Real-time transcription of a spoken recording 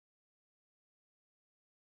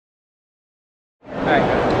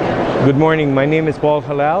Good morning. My name is Paul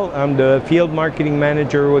Halal. I'm the field marketing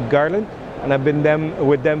manager with Garland, and I've been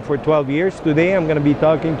with them for 12 years. Today I'm going to be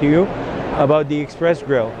talking to you about the Xpress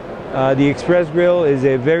grill. The Xpress grill is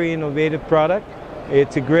a very innovative product.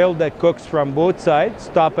 It's a grill that cooks from both sides,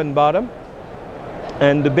 top and bottom.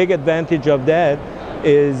 And the big advantage of that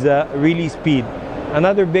is really speed.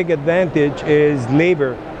 Another big advantage is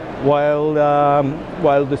labor. While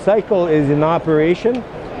the cycle is in operation,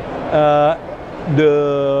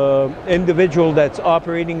 the individual that's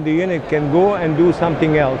operating the unit can go and do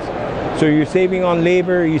something else. So you're saving on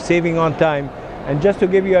labor, you're saving on time. And just to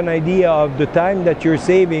give you an idea of the time that you're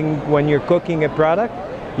saving when you're cooking a product,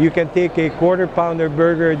 you can take a quarter-pounder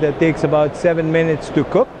burger that takes about 7 minutes to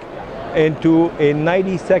cook into a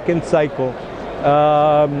 90-second cycle.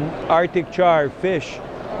 Arctic char fish,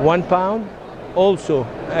 1 pound. Also,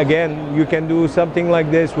 again, you can do something like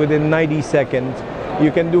this within 90 seconds. You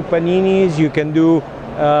can do paninis, you can do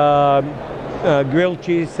grilled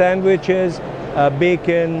cheese sandwiches,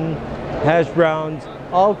 bacon, hash browns,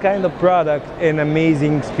 all kind of products in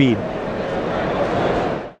amazing speed.